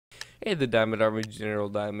Hey, the Diamond Army General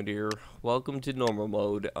Diamond here. Welcome to normal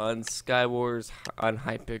mode on Skywars on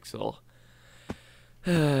Hypixel.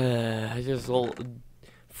 Just a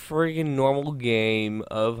friggin' normal game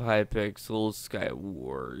of Hypixel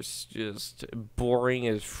Skywars. Just boring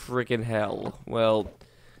as freaking hell. Well,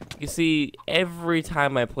 you see, every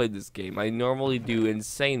time I play this game, I normally do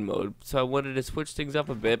insane mode, so I wanted to switch things up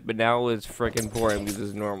a bit, but now it's freaking boring because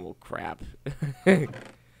it's normal crap.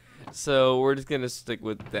 So we're just gonna stick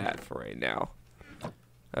with that for right now.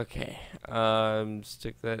 Okay,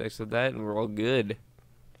 stick that next to that, and we're all good.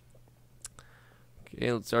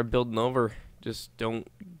 Okay, let's start building over. Just don't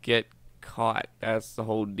get caught. That's the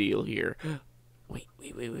whole deal here. Wait.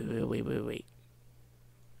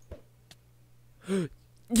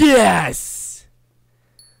 Yes.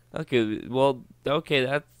 Okay, well,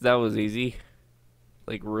 okay, that was easy,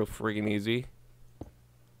 like real friggin' easy.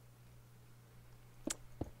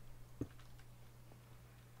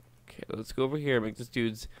 Okay, let's go over here and make this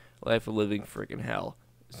dude's life a living freaking hell.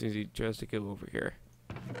 As soon as he tries to go over here.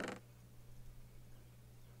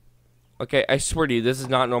 Okay, I swear to you, this is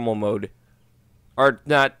not normal mode. Or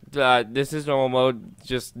not, this is normal mode,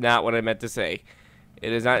 just not what I meant to say.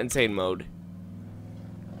 It is not insane mode.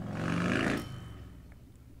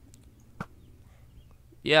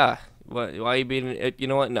 Yeah, why are you being an, you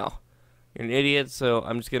know what, no. You're an idiot, so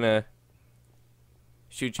I'm just gonna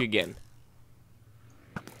shoot you again.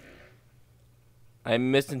 I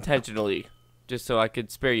missed intentionally, just so I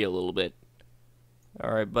could spare you a little bit.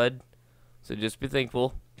 Alright, bud. So just be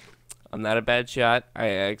thankful. I'm not a bad shot.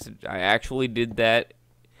 I actually did that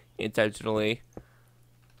intentionally.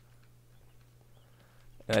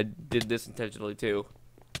 And I did this intentionally too.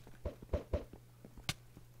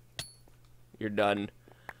 You're done.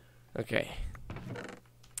 Okay.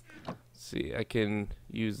 Let's see, I can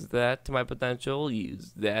use that to my potential.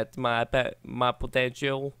 Use that to my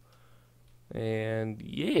potential. And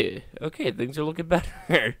yeah, okay, things are looking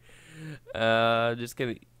better. Just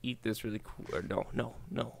gonna eat this really cool. Or no.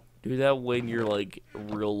 Do that when you're like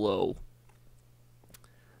real low.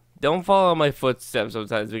 Don't follow my footsteps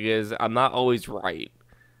sometimes because I'm not always right.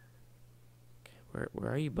 Okay,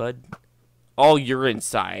 where are you, bud? Oh, you're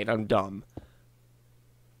inside. I'm dumb.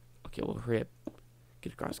 Okay, well, hurry up.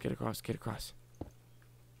 Get across.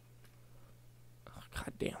 Oh,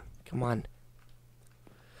 god damn. Come on.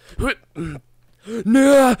 No!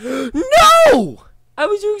 I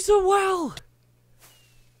was doing so well.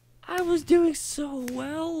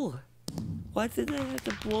 Why did I have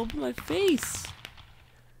to blow up my face?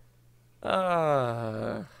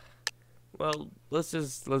 Well, let's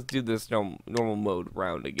do this normal mode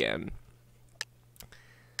round again.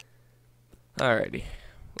 Alrighty,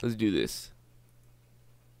 let's do this.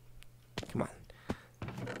 Come on.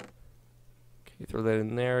 Okay, throw that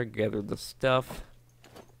in there. Gather the stuff.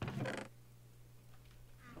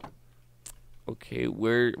 Okay,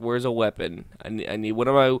 where's a weapon? I need one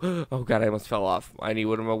of my. Oh god, I almost fell off. I need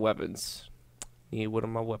one of my weapons. Need one of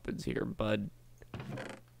my weapons here, bud.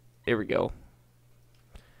 There we go.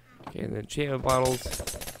 Okay, and then enchantment bottles.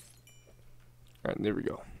 Alright, there we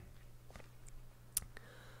go.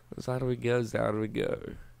 So how do we go?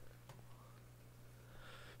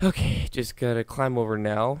 Okay, just gotta climb over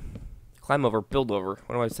now. Climb over, build over.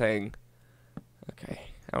 What am I saying? Okay,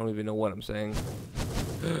 I don't even know what I'm saying.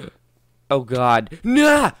 Oh god.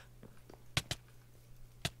 Nah!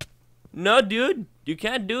 No, dude. You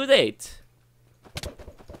can't do that.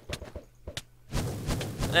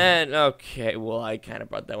 And, okay, well, I kind of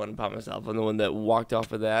brought that one upon myself. I'm the one that walked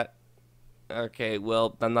off of that. Okay,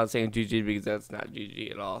 well, I'm not saying GG because that's not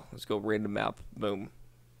GG at all. Let's go random map. Boom.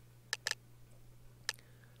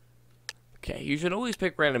 Okay, you should always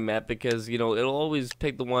pick random map because, you know, it'll always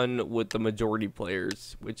pick the one with the majority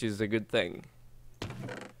players, which is a good thing.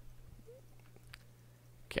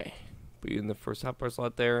 Okay, put you in the first hotbar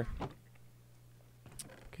slot there.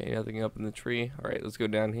 Okay, nothing up in the tree. Alright, let's go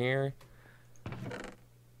down here.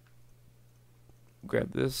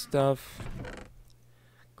 Grab this stuff.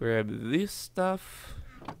 Grab this stuff.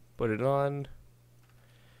 Put it on.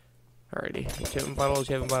 Alrighty, enchantment bottle.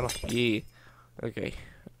 Yeah. Okay,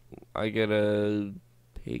 I gotta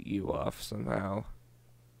hit you off somehow.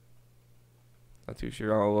 Not too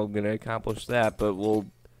sure how I'm gonna accomplish that, but we'll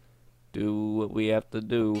do what we have to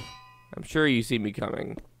do. I'm sure you see me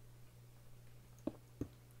coming.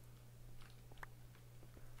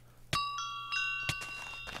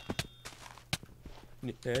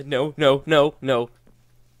 No.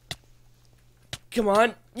 Come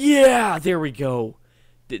on. Yeah, there we go.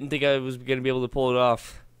 Didn't think I was going to be able to pull it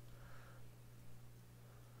off.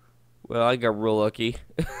 Well, I got real lucky.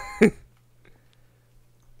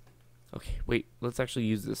 Okay, Wait, let's actually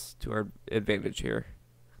use this to our advantage here.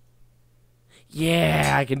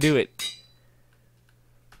 Yeah, I can do it.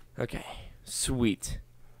 Okay, sweet.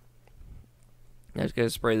 I just gotta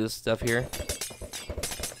spray this stuff here.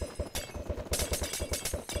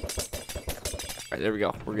 Alright, there we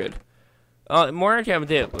go. We're good. More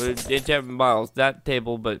enchantment bottles. That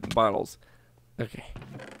table, but bottles. Okay.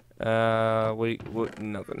 What?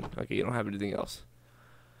 Nothing. Okay, you don't have anything else.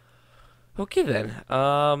 Okay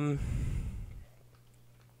then.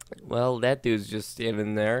 Well, that dude's just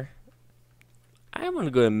standing there. I'm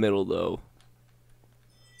gonna go in the middle though.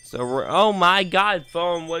 So we're. Oh my God,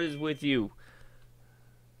 phone! What is with you?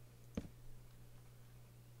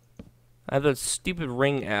 I have that stupid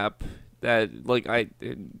Ring app that, like,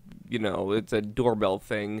 you know, it's a doorbell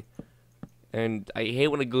thing, and I hate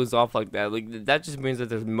when it goes off like that. Like, that just means that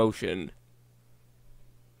there's motion.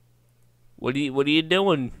 What are you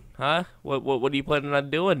doing, huh? What are you planning on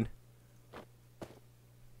doing?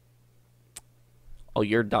 Oh,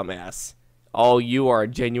 you're a dumbass. Oh, you are a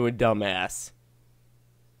genuine dumbass.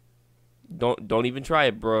 Don't even try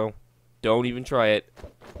it, bro. Don't even try it.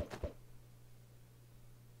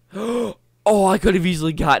 Oh, I could have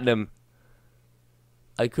easily gotten him.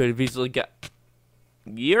 I could have easily got.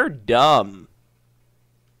 You're dumb.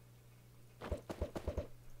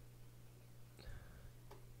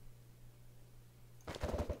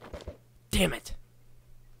 Damn it.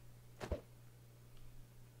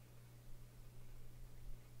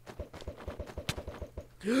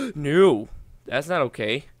 No, that's not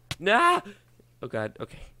okay. Nah. Oh God.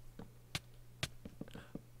 Okay.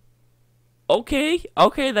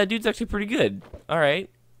 Okay, that dude's actually pretty good. All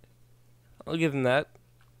right, I'll give him that.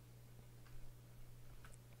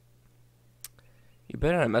 You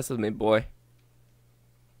better not mess with me, boy.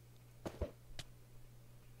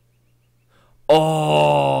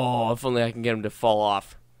 Oh, if only I can get him to fall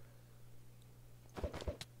off.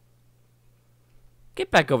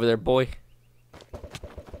 Get back over there, boy.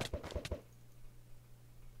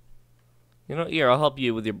 You know, here, I'll help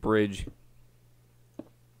you with your bridge.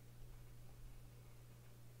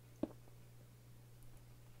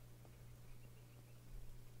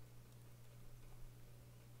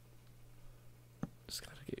 Just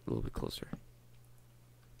gotta get a little bit closer.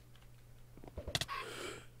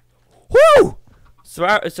 Woo!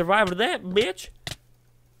 Survived that, bitch.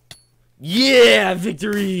 Yeah,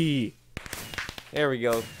 victory! There we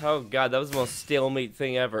go. Oh God, that was the most stalemate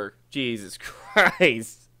thing ever. Jesus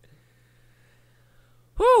Christ.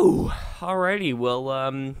 Whew. Alrighty, well,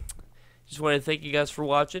 just want to thank you guys for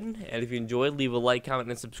watching, and if you enjoyed, leave a like, comment,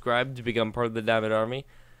 and subscribe to become part of the Diamond Army.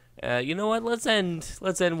 You know what? Let's end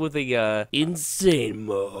with a insane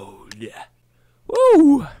mode.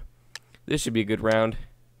 Woo! This should be a good round.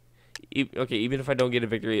 Okay, even if I don't get a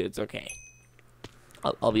victory, it's okay.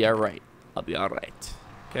 I'll be all right. I'll be all right.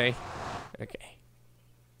 Okay. Okay.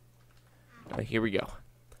 Here we go.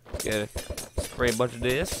 Gotta spray a bunch of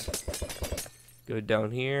this. Go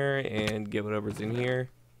down here and get whatever's in here.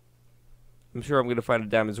 I'm sure I'm gonna find a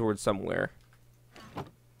diamond sword somewhere.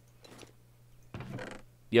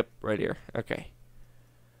 Yep, right here. Okay.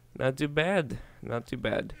 Not too bad. Not too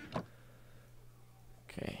bad.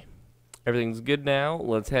 Okay. Everything's good now.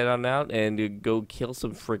 Let's head on out and go kill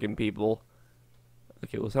some freaking people.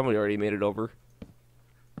 Okay, well, somebody already made it over.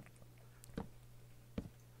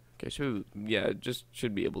 Okay, yeah, just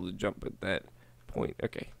should be able to jump at that point.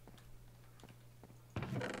 Okay.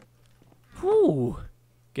 Whew.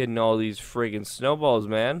 Getting all these friggin' snowballs,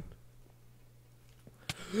 man.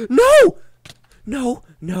 No! No,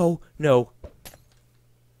 no, no.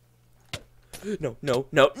 No, no,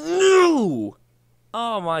 no, no!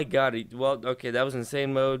 Oh my God. Well, okay, that was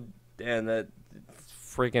insane mode, and that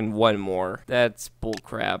freaking one more. That's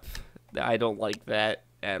bullcrap. I don't like that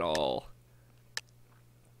at all.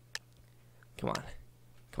 Come on.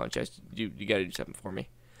 Come on, Chest. You gotta do something for me.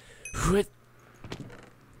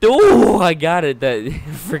 Oh, I got it. That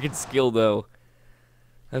freaking skill, though.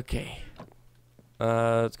 Okay.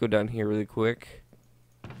 Let's go down here really quick.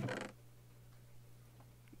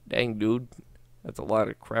 Dang, dude. That's a lot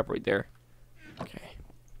of crap right there. Okay.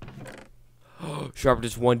 Sharp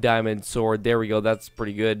just 1 diamond sword. There we go. That's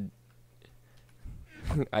pretty good.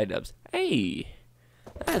 iDubbbz. Hey.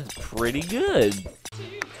 That's pretty good.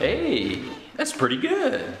 Hey. That's pretty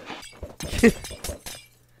good.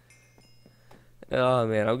 Oh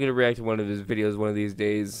man, I'm gonna react to one of his videos one of these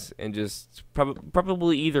days and just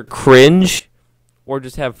probably either cringe or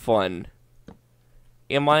just have fun.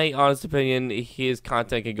 In my honest opinion, his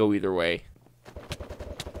content can go either way.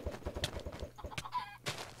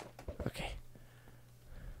 Okay.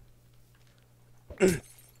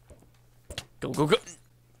 Go, go, go.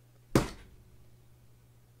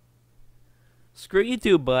 screw you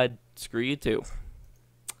too, bud. Screw you too.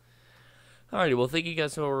 Alrighty, well, thank you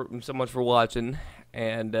guys so much for watching,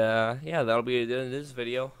 and yeah, that'll be the end of this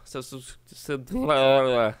video. So subscribe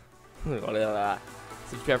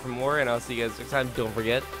for more, and I'll see you guys next time. Don't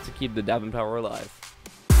forget to keep the diamond power alive.